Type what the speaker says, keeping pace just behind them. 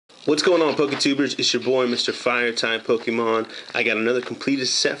What's going on, PokeTubers? It's your boy, Mr. Firetype Pokemon. I got another completed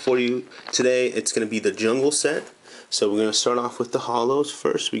set for you today. It's going to be the Jungle set. So we're going to start off with the Holos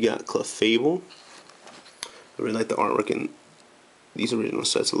first. We got Clefable. I really like the artwork in these original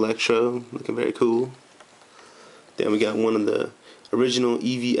sets. Electro, looking very cool. Then we got one of the original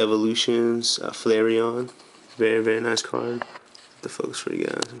Eevee Evolutions, Flareon. Very, very nice card. The focus for you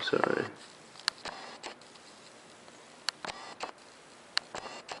guys, I'm sorry.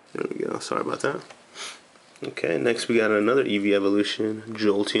 There we go, sorry about that. Okay, next we got another Eevee Evolution,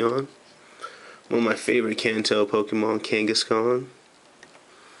 Jolteon. One of my favorite Kanto Pokemon, Kangaskhan.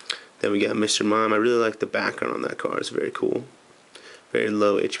 Then we got Mr. Mime. I really like the background on that card, it's very cool. Very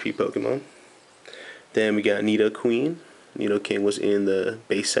low HP Pokemon. Then we got Nidoqueen. Nidoking was in the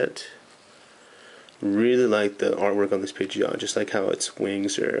base set. Really like the artwork on this Pidgeot, just like how its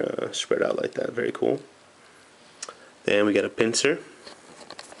wings are spread out like that, very cool. Then we got a Pinsir.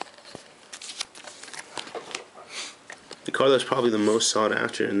 The card that was probably the most sought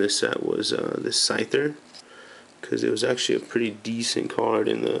after in this set was this Scyther, because it was actually a pretty decent card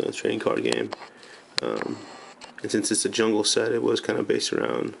in the trading card game. And since it's a jungle set, it was kind of based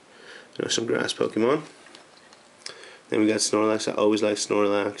around some grass Pokemon. Then we got Snorlax. I always like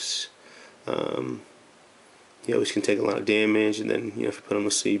Snorlax. He always can take a lot of damage, and then if you put him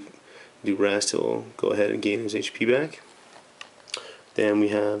to sleep, do rest, he'll go ahead and gain his HP back. Then we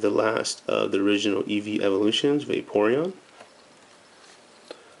have the last of the original Eevee Evolutions, Vaporeon.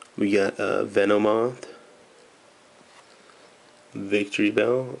 We got Venomoth,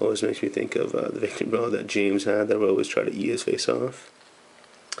 Victreebel. Always makes me think of the Victreebel that James had that would always try to eat his face off.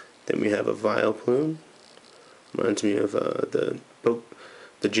 Then we have a Vileplume. Reminds me of the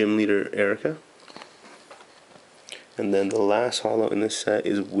gym leader Erica. And then the last holo in this set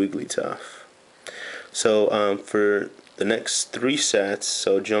is Wigglytuff. So for the next three sets,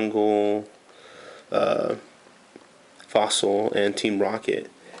 so Jungle, Fossil, and Team Rocket,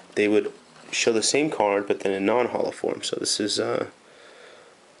 they would show the same card but then in non-holo form. So this is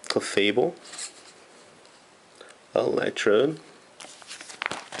Clefable, Electrode,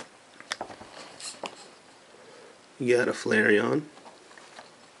 you got a Flareon,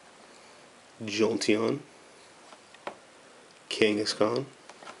 Jolteon, Kangaskhan,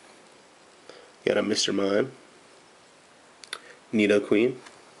 you got a Mr. Mime, Nidoqueen,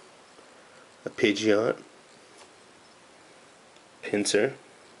 a Pidgeot, Pinsir,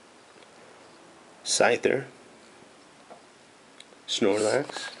 Scyther,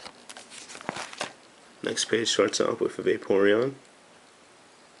 Snorlax. Next page starts off with a Vaporeon,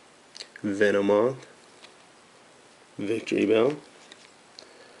 Venomoth, Victreebel,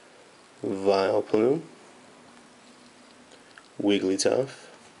 Vileplume, Wigglytuff.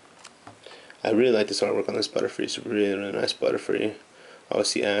 I really like this artwork on this Butterfree. It's a really, really nice Butterfree.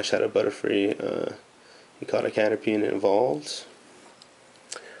 Obviously Ash had a Butterfree. He caught a Caterpie and it evolved.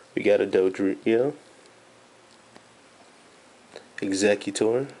 We got a Dodrio,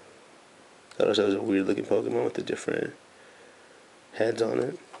 Executor. Thought that was a weird looking Pokemon with the different heads on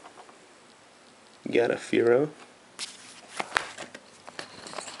it. We got a Fearow,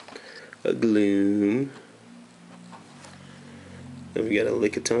 a Gloom, then we got a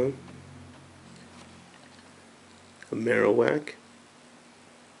Lickitung, a Marowak.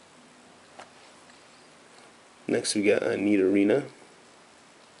 Next we got a Nidorina,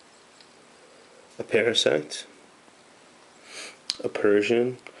 a Parasect, a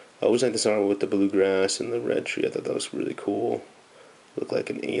Persian. I always like this armor with the blue grass and the red tree. I thought that was really cool. Looked like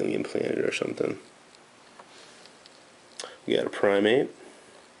an alien planet or something. We got a Primate.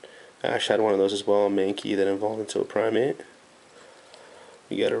 Ash had one of those as well, a Mankey that evolved into a Primate.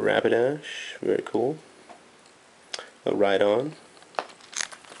 We got a Rapidash, very cool. A Rhydon.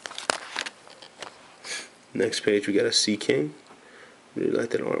 Next page we got a Seaking. Really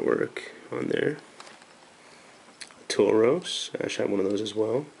like that artwork on there. Tauros. Ash had one of those as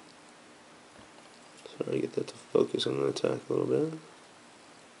well. Sorry, get that to focus on the attack a little bit.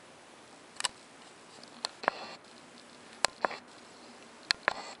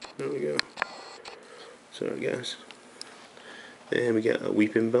 There we go. Sorry guys. And we got a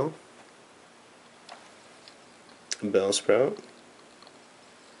Weepinbell, Bellsprout,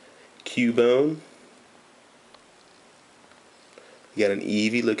 Cubone. You got an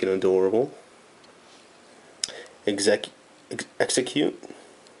Eevee looking adorable. Execute,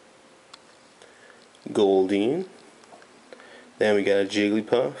 Goldeen. Then we got a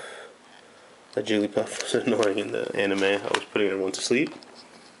Jigglypuff. That Jigglypuff was annoying in the anime. I was putting everyone to sleep.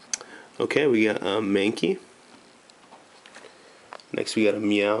 Okay, we got a Mankey. Next we got a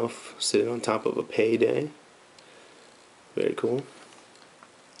Meowth sitting on top of a Payday. Very cool.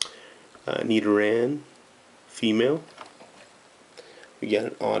 Nidoran, female. We got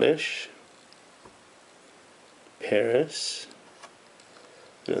an Oddish, Paris,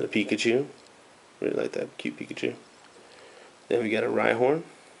 another Pikachu. Really like that cute Pikachu. Then we got a Rhyhorn,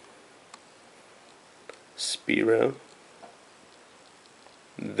 Spearow,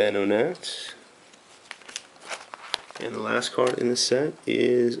 Venonat, and the last card in the set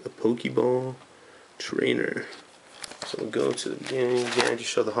is a Pokeball Trainer. So we'll go to the beginning again to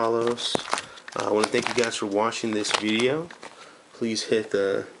show the holos. I want to thank you guys for watching this video. Please hit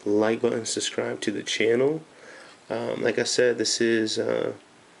the like button, subscribe to the channel. Like I said, this is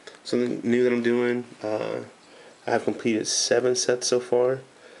something new that I'm doing. I have completed 7 sets so far,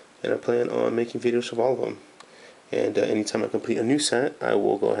 and I plan on making videos of all of them. And anytime I complete a new set, I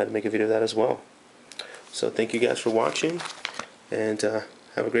will go ahead and make a video of that as well. So thank you guys for watching, and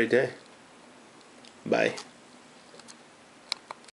have a great day. Bye.